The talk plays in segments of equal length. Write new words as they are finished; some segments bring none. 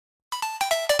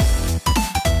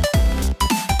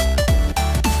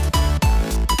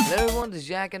everyone, this is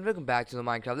Jack and welcome back to the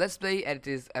Minecraft Let's Play, and it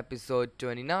is episode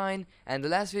 29. And the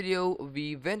last video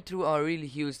we went through a really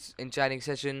huge enchanting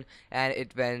session and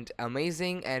it went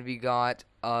amazing, and we got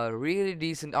a really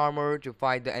decent armor to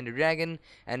fight the Ender Dragon,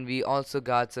 and we also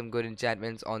got some good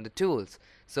enchantments on the tools.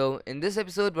 So in this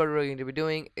episode what we're going to be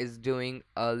doing is doing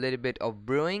a little bit of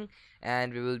brewing,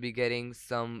 and we will be getting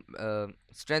some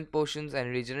strength potions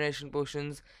and regeneration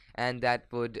potions, and that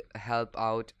would help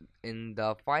out in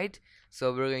the fight.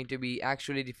 So we're going to be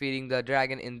actually defeating the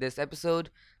dragon in this episode,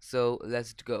 so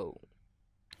let's go.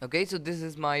 Okay, so this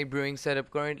is my brewing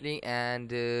setup currently, and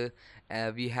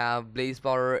we have blaze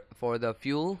powder for the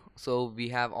fuel, so we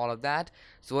have all of that.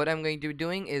 So what I'm going to be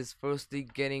doing is firstly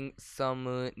getting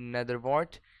some nether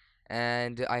wart,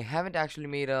 and I haven't actually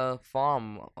made a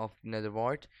farm of nether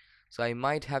wart, so I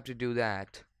might have to do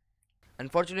that.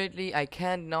 Unfortunately, I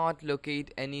cannot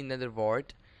locate any nether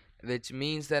wart, which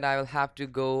means that I will have to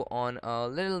go on a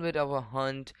little bit of a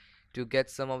hunt to get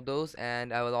some of those,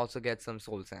 and I will also get some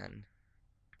soul sand.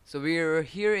 So we're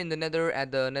here in the nether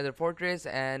at the nether fortress,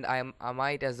 and I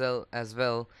might as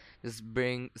well just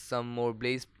bring some more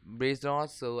blaze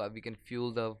rods so we can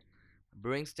fuel the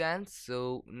brewing stands.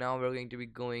 So now we're going to be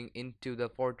going into the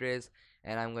fortress,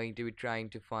 and I'm going to be trying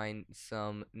to find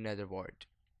some nether wart.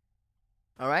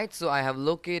 Alright, so I have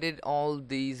located all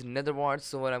these nether warts,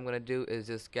 so what I'm gonna do is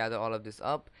just gather all of this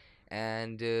up,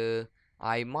 and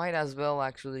I might as well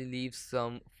actually leave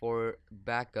some for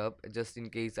backup just in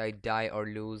case I die or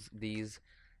lose these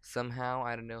somehow.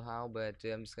 I don't know how, but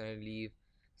I'm just gonna leave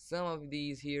some of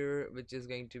these here, which is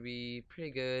going to be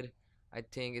pretty good. I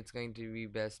think it's going to be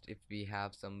best if we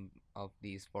have some of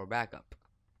these for backup.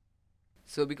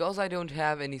 So because I don't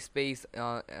have any space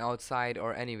outside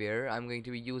or anywhere, I'm going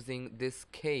to be using this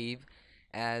cave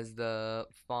as the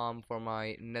farm for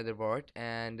my nether wart,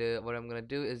 and what I'm gonna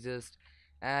do is just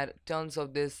add tons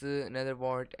of this nether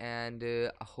wart,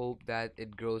 and hope that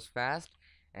it grows fast.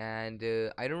 And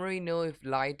I don't really know if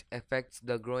light affects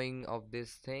the growing of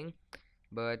this thing,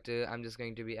 but I'm just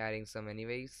going to be adding some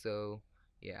anyways, so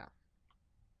yeah.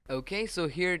 Okay, so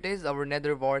here it is, our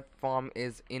nether wart farm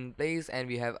is in place, and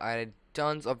we have added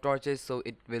tons of torches so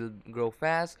it will grow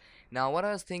fast. Now what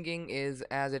I was thinking is,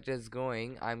 as it is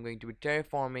growing, I'm going to be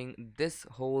terraforming this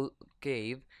whole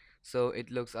cave so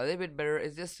it looks a little bit better.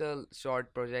 It's just a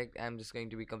short project. I'm just going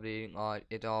to be completing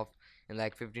it off in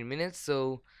like 15 minutes,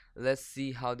 so let's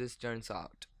see how this turns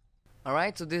out.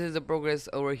 Alright, so this is the progress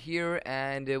over here,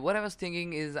 and what I was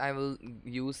thinking is I will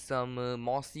use some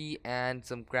mossy and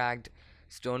some cracked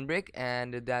stone brick,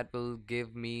 and that will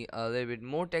give me a little bit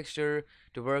more texture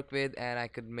to work with, and I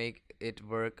could make it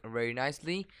work very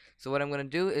nicely. So what I'm gonna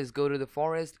do is go to the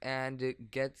forest and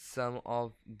get some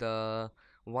of the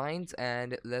vines,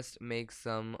 and let's make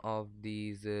some of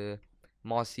these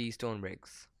mossy stone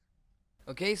bricks.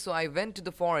 Okay, so I went to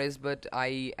the forest, but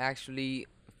I actually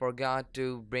forgot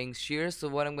to bring shears. So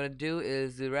what I'm gonna do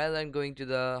is, rather than going to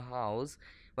the house,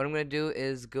 what I'm gonna do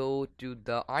is go to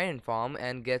the iron farm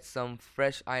and get some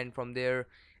fresh iron from there,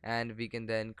 and we can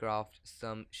then craft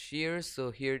some shears.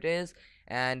 So here it is,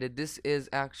 and this is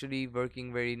actually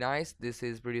working very nice. This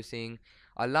is producing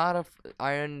a lot of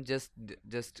iron. Just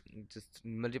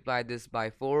multiply this by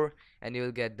 4 and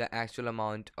you'll get the actual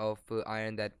amount of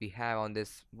iron that we have on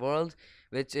this world,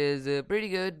 which is pretty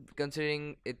good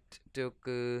considering it took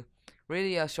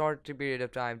really a short period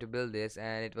of time to build this,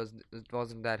 and it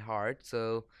wasn't that hard.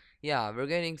 So yeah, we're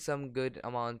getting some good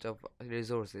amount of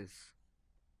resources.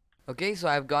 Okay, so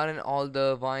I've gotten all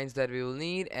the vines that we will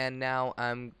need, and now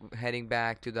I'm heading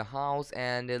back to the house,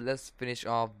 and let's finish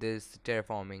off this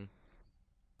terraforming.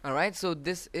 Alright, so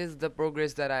this is the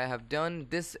progress that I have done.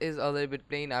 This is a little bit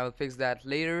plain, I will fix that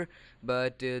later,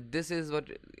 but this is what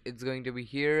it's going to be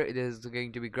here. It is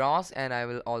going to be grass, and I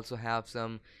will also have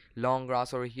some long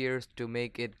grass over here to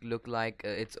make it look like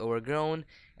it's overgrown.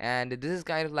 And this is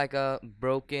kind of like a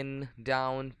broken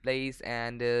down place,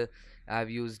 and I've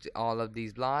used all of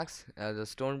these blocks, the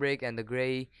stone brick and the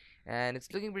gray, and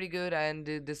it's looking pretty good. And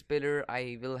this pillar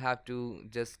I will have to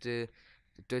just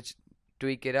touch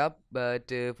tweak it up,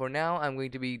 but for now I'm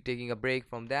going to be taking a break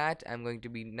from that. I'm going to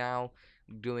be now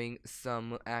doing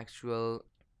some actual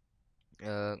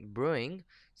brewing,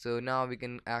 so now we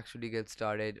can actually get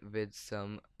started with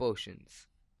some potions.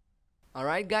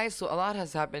 Alright guys, so a lot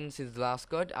has happened since the last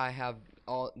cut. I have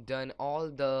done all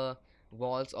the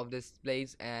walls of this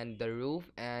place and the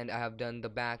roof, and I have done the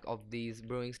back of these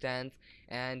brewing stands,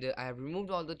 and I have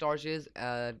removed all the torches,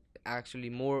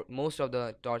 actually most of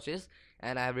the torches,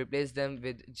 and I have replaced them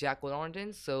with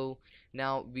jack-o'-lanterns. So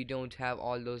now we don't have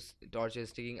all those torches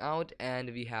sticking out, and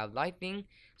we have lightning.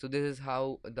 So this is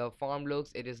how the farm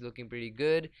looks. It is looking pretty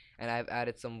good, and I've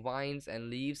added some vines and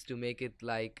leaves to make it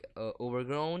like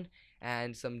overgrown,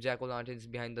 and some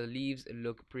jack-o'-lanterns behind the leaves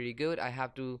look pretty good. I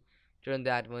have to turn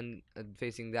that one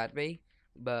facing that way,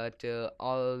 but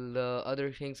all the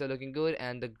other things are looking good,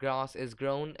 and the grass is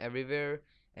grown everywhere,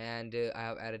 and I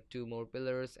have added two more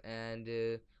pillars, and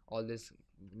all these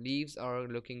leaves are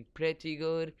looking pretty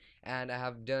good, and I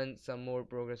have done some more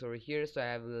progress over here, so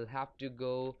I will have to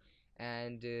go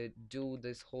and do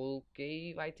this whole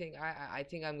cave. I think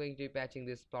I'm going to be patching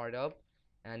this part up,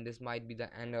 and this might be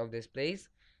the end of this place.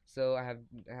 So I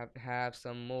have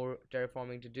some more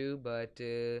terraforming to do, but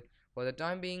for the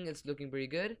time being it's looking pretty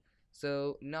good.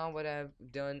 So now what I've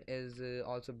done is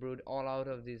also brewed all out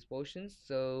of these potions,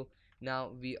 so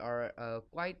now we are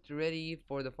quite ready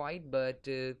for the fight. But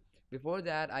before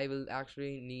that, I will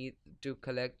actually need to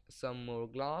collect some more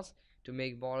glass to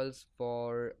make bottles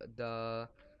for the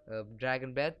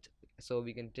dragon bed, so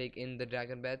we can take in the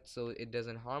dragon bed so it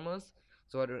doesn't harm us.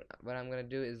 So what I'm gonna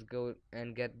do is go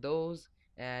and get those,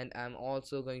 and I'm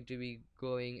also going to be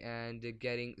going and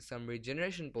getting some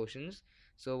regeneration potions.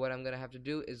 So what I'm gonna have to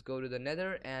do is go to the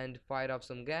nether and fight off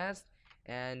some gas,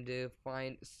 and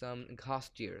find some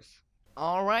ghast tears.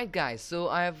 Alright guys, so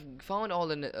I have found all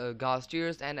the ghast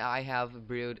tears, and I have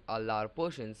brewed a lot of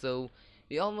potions. So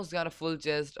we almost got a full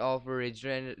chest of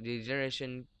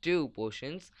regeneration 2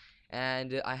 potions,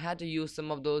 and I had to use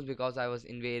some of those because I was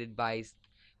invaded by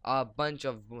a bunch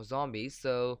of zombies.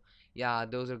 So yeah,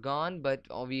 those are gone, but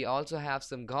we also have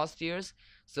some ghast tears.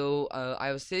 So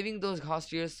I was saving those ghast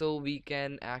tears so we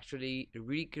can actually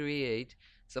recreate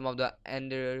some of the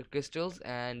ender crystals,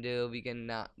 and we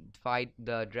can fight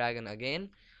the dragon again.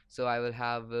 So I will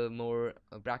have more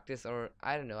practice, or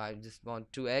I don't know, I just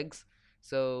want 2 eggs.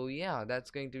 So yeah,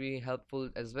 that's going to be helpful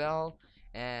as well.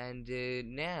 And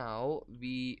now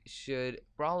we should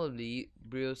probably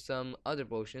brew some other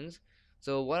potions.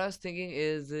 So what I was thinking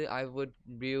is I would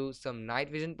brew some night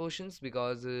vision potions,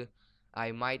 because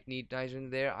I might need night vision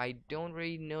there. I don't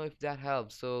really know if that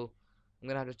helps, so I'm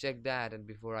gonna have to check that and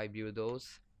before I view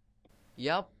those.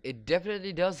 Yup, it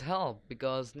definitely does help,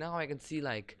 because now I can see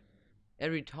like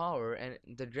every tower and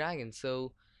the dragon.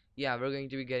 So yeah, we're going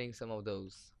to be getting some of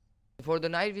those. For the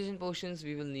night vision potions,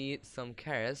 we will need some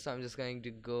carrots, so I'm just going to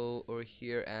go over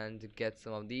here and get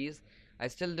some of these. I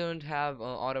still don't have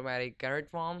automatic carrot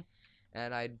farm,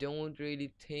 and I don't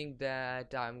really think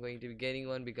that I'm going to be getting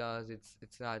one, because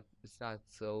it's not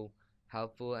so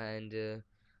helpful, and the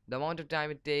amount of time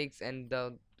it takes and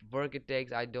the work it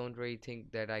takes, I don't really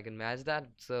think that I can match that.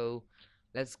 So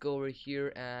let's go over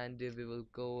here, and we will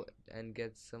go and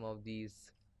get some of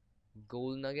these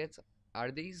gold nuggets. Are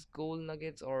these gold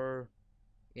nuggets or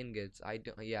ingots? I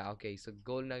don't. Yeah, okay, so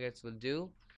gold nuggets will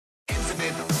do.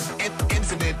 Infinite,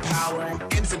 infinite power,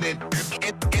 infinite,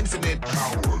 infinite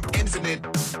power, infinite,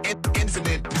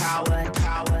 infinite power,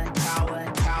 power,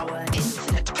 power, power,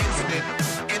 infinite, infinite,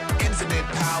 infinite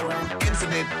power,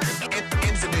 infinite,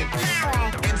 infinite power,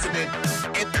 infinite,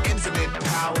 infinite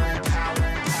power, power,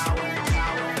 power,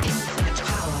 power, infinite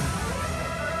power.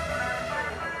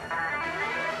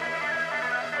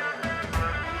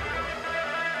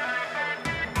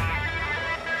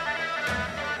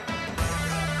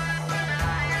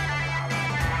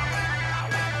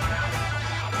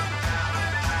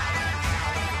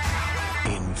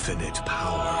 Infinite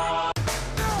power.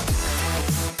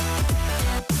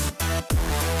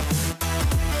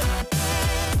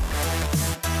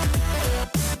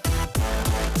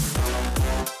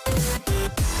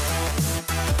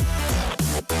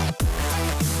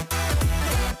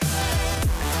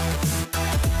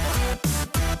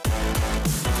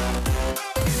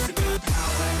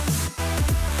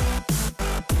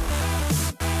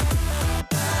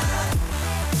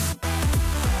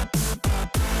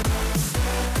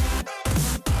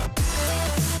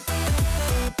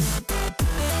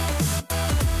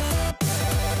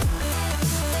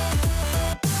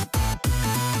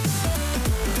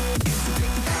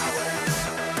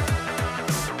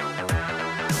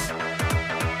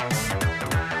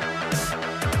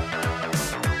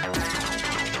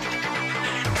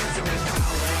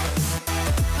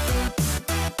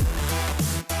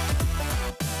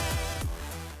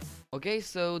 Okay,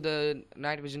 so the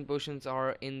night vision potions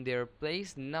are in their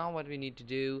place. Now what we need to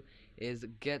do is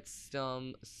get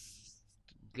some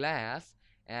glass,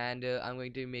 and I'm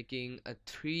going to be making a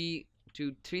 3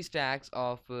 stacks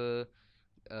of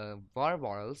water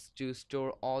bottles to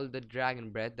store all the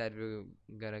dragon bread that we're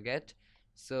gonna get.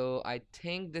 So I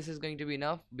think this is going to be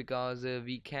enough, because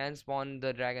we can spawn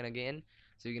the dragon again.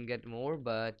 so you can get more.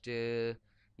 But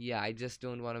yeah, I just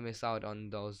don't want to miss out on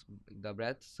the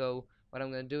breaths. So what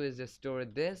I'm gonna do is just store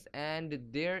this, and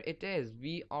there it is.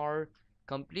 We are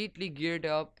completely geared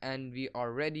up and we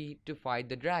are ready to fight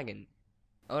the dragon.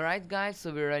 Alright guys,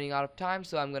 so we're running out of time,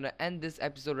 so I'm gonna end this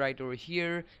episode right over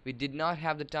here. We did not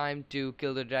have the time to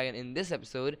kill the dragon in this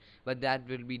episode, but that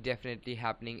will be definitely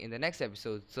happening in the next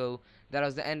episode. So that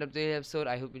was the end of today's episode.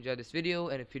 I hope you enjoyed this video,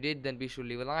 and if you did, then be sure to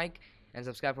leave a like and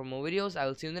subscribe for more videos. I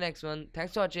will see you in the next one.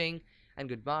 Thanks for watching, and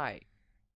goodbye.